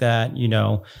think that,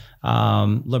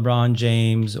 LeBron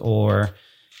James or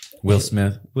Will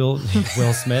Smith, Will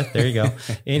Smith, there you go.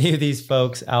 Any of these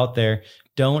folks out there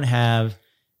don't have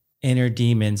inner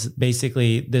demons,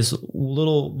 basically this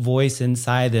little voice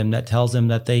inside them that tells them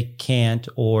that they can't,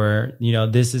 or,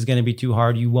 this is going to be too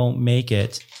hard. You won't make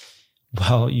it.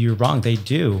 Well, you're wrong. They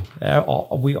do.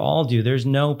 We all do. There's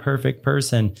no perfect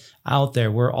person out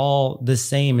there. We're all the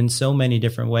same in so many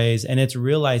different ways. And it's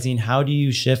realizing, how do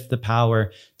you shift the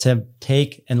power to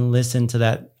take and listen to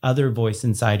that other voice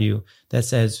inside you that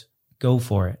says, go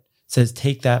for it. Says,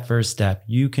 take that first step.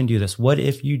 You can do this. What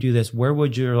if you do this? Where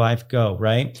would your life go?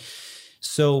 Right?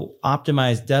 So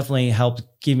Optimize definitely helped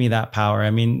give me that power.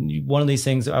 I mean, one of these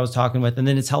things I was talking with, and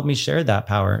then it's helped me share that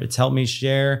power. It's helped me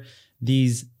share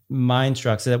these mind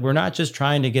structs, so that we're not just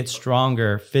trying to get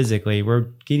stronger physically, we're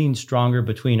getting stronger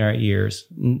between our ears.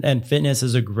 And fitness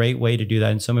is a great way to do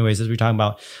that in so many ways. As we're talking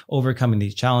about overcoming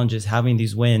these challenges, having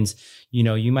these wins,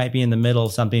 you might be in the middle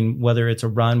of something, whether it's a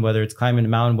run, whether it's climbing a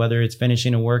mountain, whether it's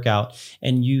finishing a workout,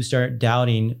 and you start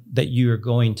doubting that you are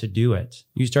going to do it.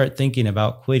 You start thinking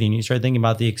about quitting. You start thinking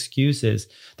about the excuses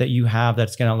that you have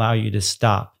that's going to allow you to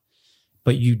stop,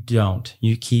 but you don't.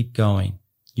 You keep going.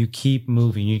 You keep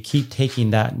moving, you keep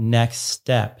taking that next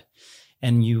step,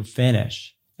 and you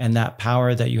finish. And that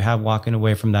power that you have walking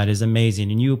away from that is amazing.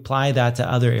 And you apply that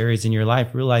to other areas in your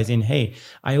life, realizing, hey,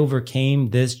 I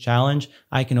overcame this challenge.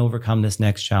 I can overcome this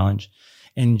next challenge.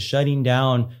 And shutting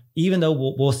down, even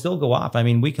though we'll still go off. I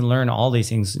mean, we can learn all these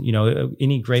things.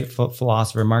 Any great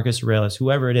philosopher, Marcus Aurelius,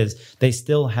 whoever it is, they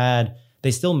still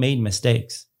made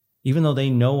mistakes. Even though they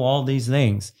know all these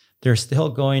things, they're still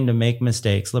going to make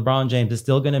mistakes. LeBron James is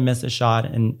still going to miss a shot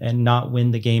and not win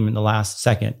the game in the last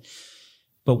second.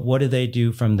 But what do they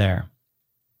do from there?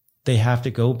 They have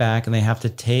to go back and they have to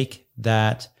take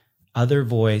that other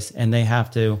voice and they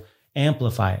have to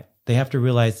amplify it. They have to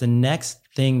realize the next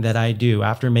thing that I do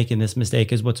after making this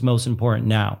mistake is what's most important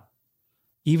now.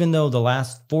 Even though the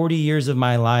last 40 years of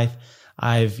my life,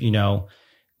 I've,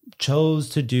 chose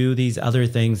to do these other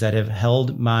things that have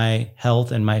held my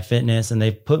health and my fitness. And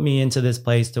they've put me into this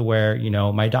place to where,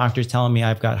 my doctor's telling me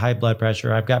I've got high blood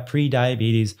pressure, I've got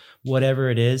pre-diabetes, whatever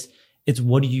it is. It's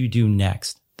what do you do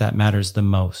next that matters the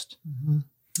most. Mm-hmm.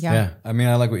 Yeah. I mean,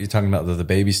 I like what you're talking about, the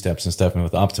baby steps and stuff. And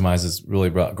with Optimize, it's really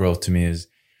brought growth to me is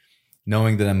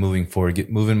knowing that I'm moving forward,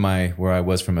 moving where I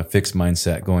was from a fixed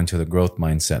mindset, going to the growth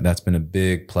mindset. That's been a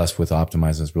big plus with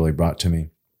Optimize that's really brought to me.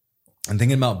 And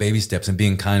thinking about baby steps and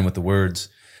being kind with the words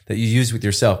that you use with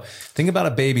yourself. Think about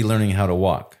a baby learning how to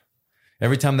walk.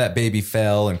 Every time that baby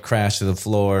fell and crashed to the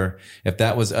floor, if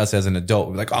that was us as an adult,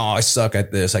 we're like, oh, I suck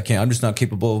at this. I can't. I'm just not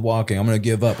capable of walking. I'm going to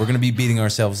give up. We're going to be beating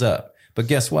ourselves up. But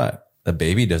guess what? The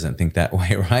baby doesn't think that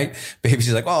way, right? Baby's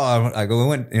just like, oh, I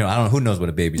don't know, who knows what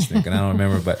a baby's thinking. I don't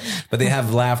remember, but they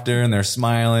have laughter and they're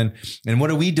smiling. And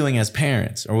what are we doing as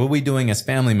parents, or what are we doing as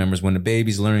family members when the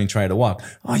baby's learning to try to walk?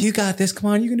 Oh, you got this. Come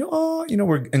on. You can do,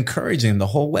 we're encouraging the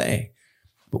whole way.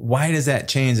 But why does that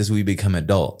change as we become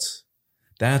adults?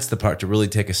 That's the part to really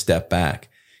take a step back.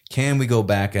 Can we go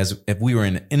back as if we were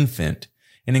an infant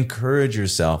and encourage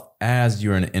yourself as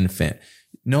you're an infant?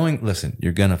 Knowing, listen,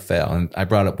 you're going to fail. And I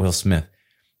brought up Will Smith.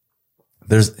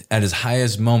 There's at his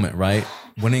highest moment, right?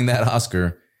 Winning that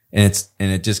Oscar. And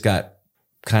it just got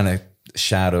kind of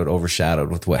overshadowed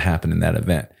with what happened in that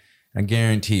event. I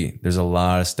guarantee there's a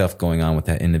lot of stuff going on with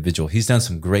that individual. He's done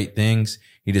some great things.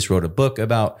 He just wrote a book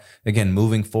about, again,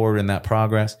 moving forward in that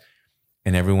progress.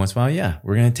 And every once in a while, yeah,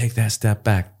 we're going to take that step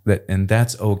back. And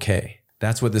that's okay.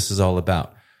 That's what this is all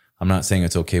about. I'm not saying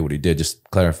it's okay what he did, just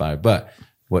clarify. But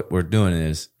what we're doing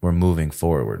is we're moving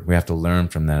forward. We have to learn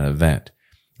from that event.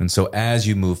 And so as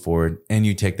you move forward and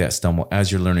you take that stumble,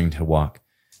 as you're learning to walk,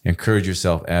 encourage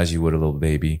yourself as you would a little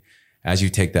baby. As you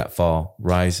take that fall,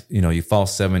 rise, you fall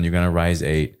 7, you're going to rise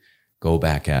 8. go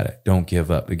back at it. Don't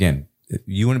give up. Again, if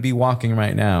you want to be walking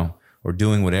right now or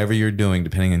doing whatever you're doing,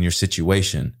 depending on your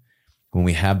situation. When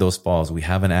we have those falls, we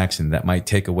have an accident that might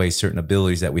take away certain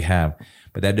abilities that we have,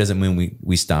 but that doesn't mean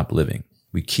we stop living.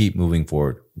 We keep moving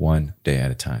forward one day at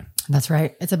a time. That's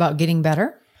right. It's about getting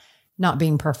better, not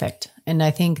being perfect. And I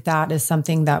think that is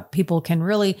something that people can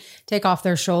really take off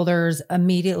their shoulders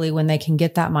immediately when they can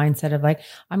get that mindset of like,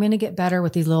 I'm going to get better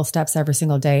with these little steps every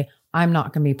single day. I'm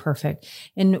not going to be perfect.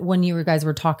 And when you guys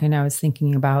were talking, I was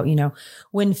thinking about,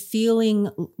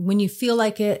 when you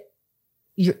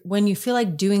feel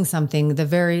like doing something, the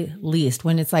very least,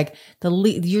 when it's like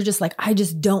you're just like, I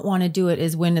just don't want to do it,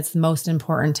 is when it's most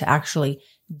important to actually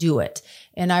do it.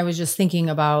 And I was just thinking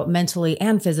about mentally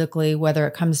and physically, whether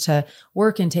it comes to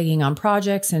work and taking on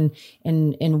projects and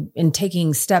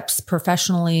taking steps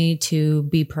professionally to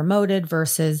be promoted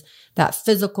versus that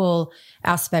physical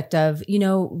aspect of,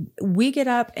 we get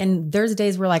up and there's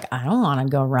days we're like, I don't want to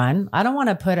go run. I don't want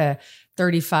to put a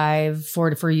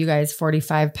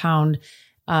 45 pound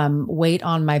weight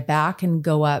on my back and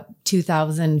go up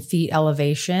 2,000 feet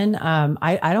elevation.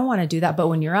 I don't want to do that. But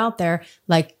when you're out there,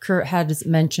 like Kurt had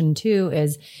mentioned too,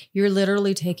 is you're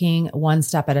literally taking one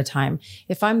step at a time.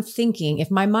 If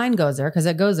my mind goes there, because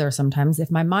it goes there sometimes, if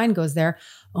my mind goes there,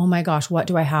 oh my gosh, what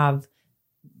do I have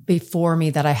before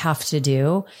me that I have to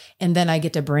do? And then I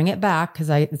get to bring it back because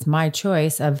it's my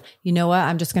choice of, you know what,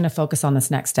 I'm just going to focus on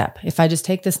this next step. If I just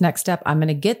take this next step, I'm going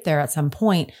to get there at some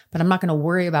point, but I'm not going to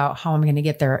worry about how I'm going to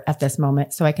get there at this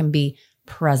moment, so I can be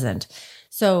present.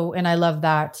 So, and I love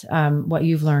that, what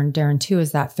you've learned, Darren, too,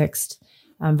 is that fixed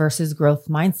versus growth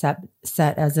mindset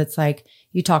as it's like,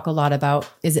 you talk a lot about,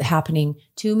 is it happening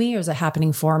to me or is it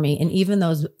happening for me? And even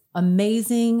those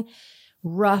amazing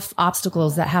rough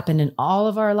obstacles that happen in all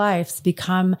of our lives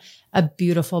become a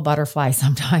beautiful butterfly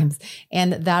sometimes.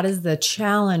 And that is the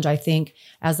challenge, I think,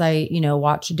 as I,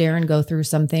 watch Darren go through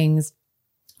some things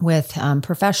with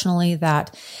professionally,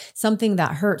 that something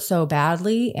that hurt so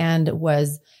badly and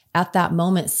was at that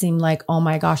moment seemed like, oh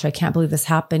my gosh, I can't believe this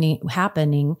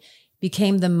happening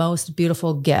became the most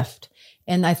beautiful gift.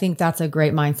 And I think that's a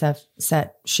great mindset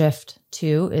shift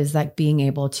too, is like being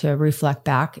able to reflect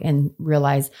back and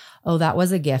realize, oh, that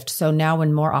was a gift. So now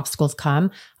when more obstacles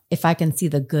come, if I can see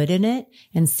the good in it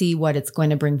and see what it's going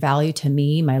to bring value to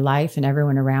me, my life, and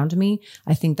everyone around me,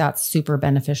 I think that's super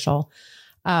beneficial.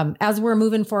 As we're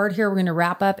moving forward here, we're going to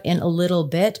wrap up in a little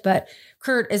bit, but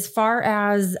Kurt, as far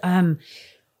as,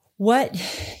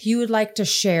 what you would like to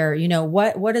share,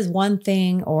 what is one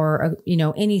thing or,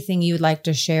 anything you would like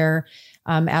to share,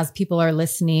 as people are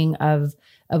listening of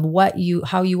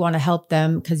how you want to help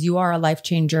them, because you are a life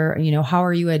changer. How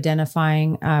are you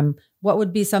identifying, what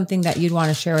would be something that you'd want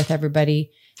to share with everybody,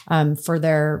 for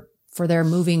their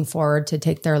moving forward to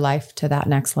take their life to that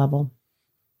next level?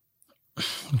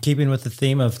 Keeping with the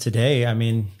theme of today, I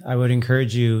would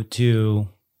encourage you to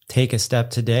take a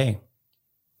step today.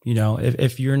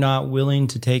 If you're not willing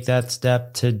to take that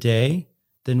step today,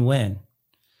 then when?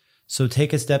 So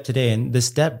take a step today. And the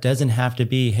step doesn't have to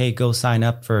be, hey, go sign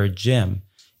up for a gym.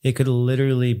 It could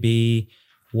literally be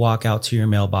walk out to your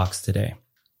mailbox today.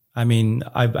 I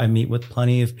meet with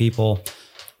plenty of people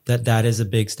that is a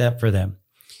big step for them.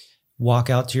 Walk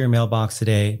out to your mailbox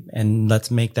today and let's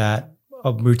make that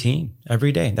a routine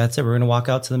every day. That's it. We're going to walk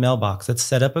out to the mailbox. Let's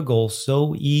set up a goal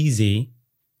so easy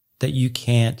that you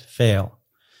can't fail.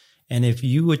 And if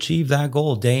you achieve that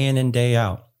goal day in and day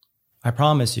out, I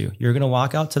promise you, you're going to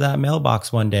walk out to that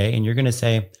mailbox one day and you're going to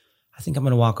say, I think I'm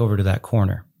going to walk over to that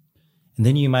corner. And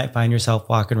then you might find yourself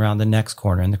walking around the next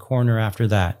corner and the corner after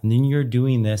that. And then you're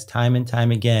doing this time and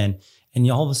time again. And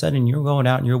all of a sudden you're going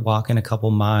out and you're walking a couple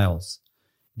miles.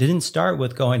 It didn't start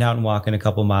with going out and walking a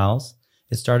couple miles.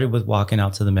 It started with walking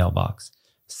out to the mailbox.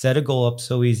 Set a goal up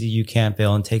so easy you can't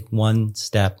fail and take one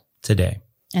step today.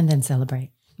 And then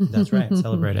celebrate. That's right.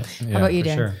 Celebrate it. How about you,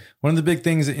 Dan? Sure. One of the big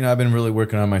things that, I've been really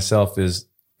working on myself is,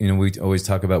 we always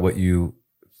talk about what you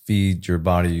feed your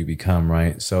body, you become,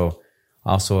 right? So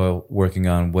also working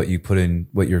on what you put in,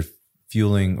 what you're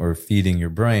fueling or feeding your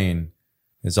brain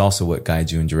is also what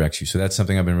guides you and directs you. So that's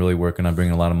something I've been really working on,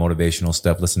 bringing a lot of motivational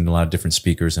stuff, listening to a lot of different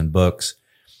speakers and books.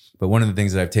 But one of the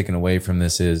things that I've taken away from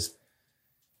this is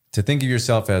to think of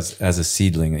yourself as a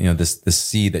seedling, this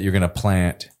seed that you're going to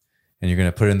plant. And you're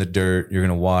going to put it in the dirt, you're going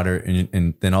to water,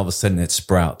 and then all of a sudden it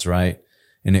sprouts, right?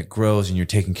 And it grows and you're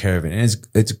taking care of it. And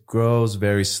it grows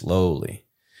very slowly.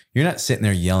 You're not sitting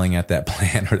there yelling at that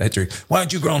plant or that tree, why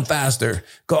aren't you growing faster?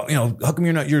 Go, how come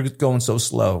you're going so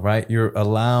slow, right? You're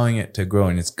allowing it to grow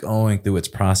and it's going through its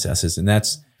processes. And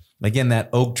that's, again, that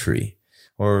oak tree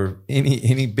or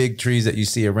any big trees that you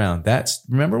see around.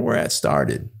 Remember where it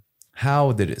started.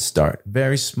 How did it start?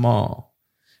 Very small.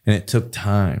 And it took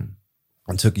time.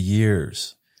 It took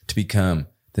years to become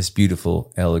this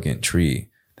beautiful, elegant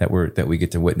tree that we get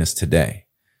to witness today.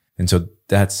 And so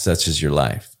that's such as your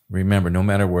life. Remember, no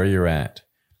matter where you're at,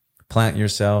 plant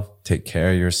yourself, take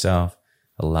care of yourself,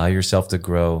 allow yourself to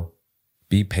grow,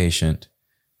 be patient,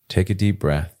 take a deep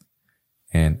breath,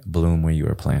 and bloom where you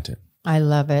are planted. I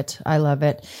love it. I love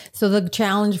it. So the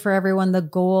challenge for everyone, the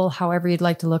goal, however you'd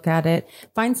like to look at it,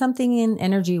 find something in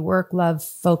energy, work, love,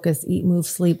 focus, eat, move,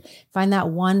 sleep. Find that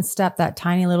one step, that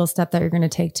tiny little step that you're going to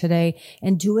take today,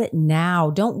 and do it now.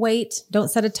 Don't wait. Don't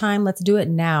set a time. Let's do it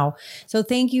now. So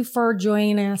thank you for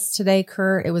joining us today,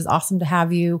 Kurt. It was awesome to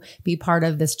have you be part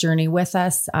of this journey with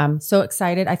us. I'm so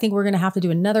excited. I think we're going to have to do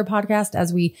another podcast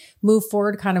as we move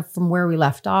forward kind of from where we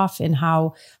left off and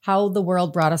how the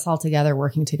world brought us all together,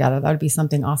 working together. That would be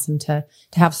something awesome to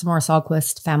have some more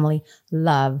Sahlquist family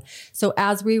love. So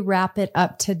as we wrap it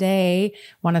up today,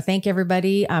 want to thank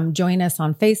everybody. Join us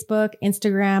on Facebook,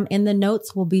 Instagram. In the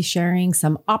notes, we'll be sharing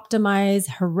some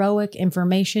Optimize heroic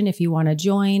information if you want to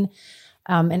join.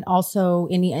 And also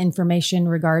any information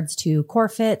regards to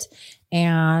CoreFit.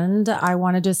 And I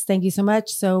want to just thank you so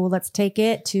much. So let's take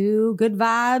it to good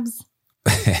vibes.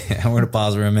 I'm going to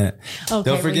pause for a minute. Okay,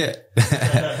 don't forget,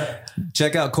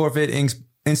 check out CoreFit Inc.'s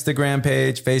Instagram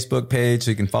page, Facebook page,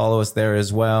 so you can follow us there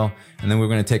as well. And then we're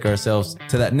going to take ourselves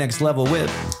to that next level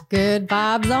with good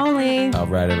vibes only. All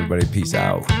right, everybody. Peace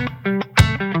out.